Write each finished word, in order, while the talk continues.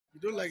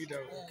don't like it that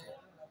way.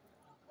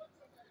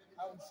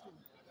 I will show you.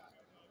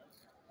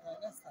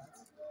 Let's start.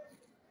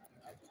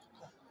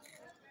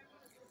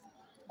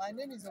 My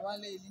name is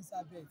Owale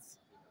Elizabeth.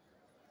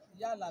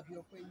 Alabi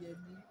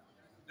Opeyemi.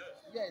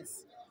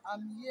 Yes,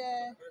 I'm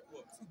here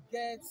to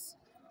get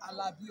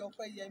Alabi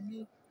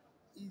Opeyemi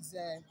his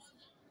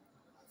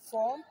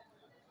form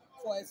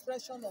for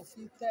expression of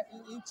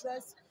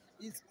interest.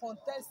 Is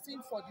contesting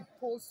for the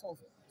post of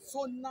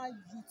Zona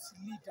Youth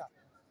Leader,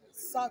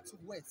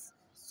 Southwest.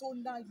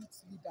 Zona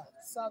Youth Leader,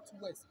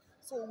 Southwest.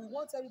 So we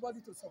want everybody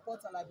to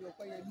support Alabi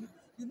Opeyemi.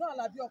 You know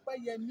Alabi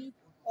Opeyemi,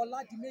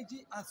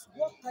 Oladimeji has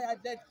worked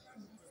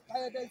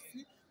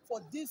tirelessly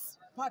for this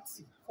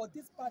party.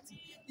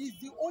 He's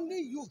the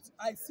only youth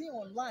I see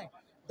online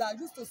that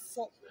used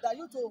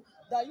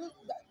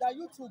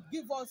to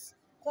give us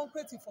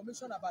concrete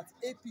information about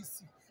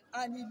APC,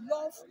 and he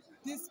loves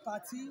this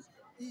party.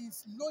 He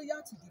is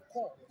loyal to the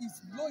core.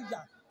 He's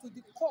loyal to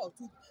the core,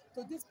 to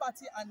this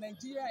party and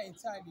Nigeria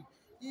entirely.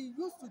 He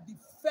used to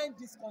defend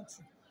this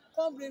country.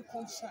 Come rain,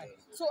 come shine.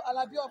 So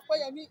Alabi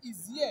Opeyemi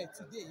is here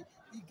today.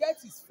 He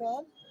gets his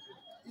form.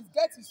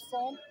 This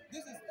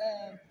is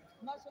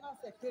National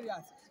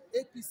Secretariat,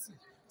 APC.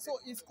 So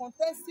he's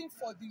contesting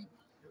for the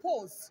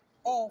post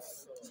of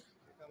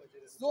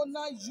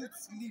Zona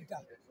Youth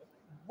Leader,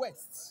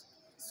 West.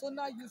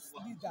 Zona Youth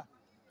Leader,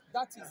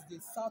 that is the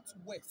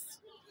Southwest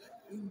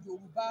in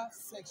Yoruba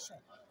section.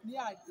 Ní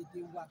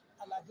èdè wa,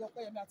 Alabi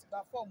Opeyemi àti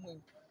gba fọ́ọ̀mù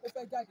ẹ̀, ó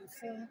fẹ́ jáde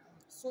fún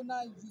Zona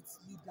Youth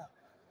Leader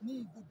ní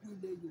gbogbo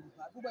ilẹ̀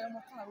Yorùbá. Gbogbo ẹ̀yọ́ ọmọ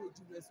káàárọ̀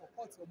oòjíire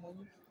support ọmọ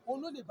yín. Òun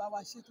ló lè bá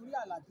wa ṣe torí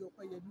Alabi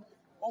Opeyemi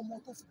ọmọ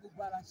tó fi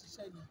gbogbo ara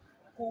ṣiṣẹ́ ni.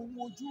 Kò ń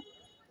wojú,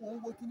 kò ń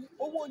wo kíní.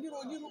 Owó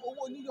onírúurú,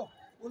 owó oníyọ̀,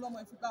 òun lọmọ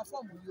ìfi gba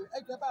fọ́ọ̀mù yìí.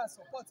 Ẹgbẹ́ bá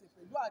support ẹ̀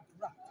pẹ̀lú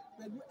àdúrà,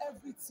 pẹ̀lú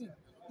everything.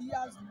 He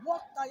has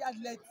worked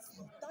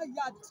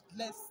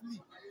tirelessly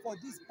for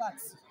this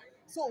party.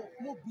 So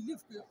mo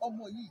believe pé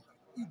ọmọ yìí,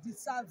 he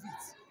deserve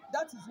it.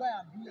 That is why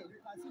I'm here. You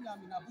can see me,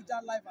 I'm in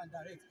Abuja live and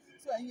direct.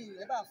 So ẹ̀yin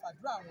ẹ bá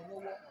fàdúrà àwọn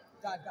lọ́wọ́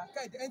dáadáa.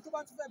 Kẹ́ẹ̀dẹ̀ ẹni tó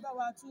bá tún fẹ́ bá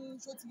wa tún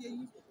ṣó ti yé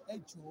yín, ẹ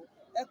jọ̀ọ́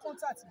ẹ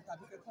contact mi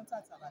tàbí ẹ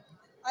contact Alabi.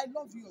 I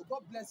love you.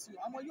 God bless you.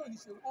 Àmọ́ yóò ní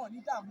ṣe hàn ní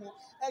dààmú.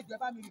 Ẹ jọ̀ọ́ ẹ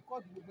bá mi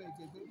record gbogbo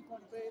ẹ̀jẹ̀gbẹ́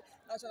oníkan pé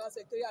National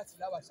Secretariat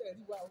làwà ṣe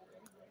rí wa o.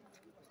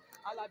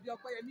 Alabi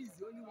Opeyemi is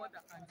the only one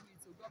that can do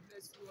it. So God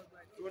bless you all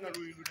right. You want to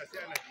really do that?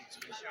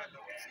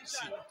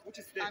 What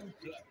is that?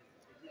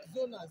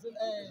 Zona,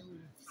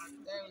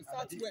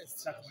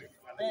 Southwest.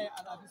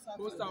 Alabi Southwest.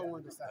 Post that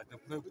one.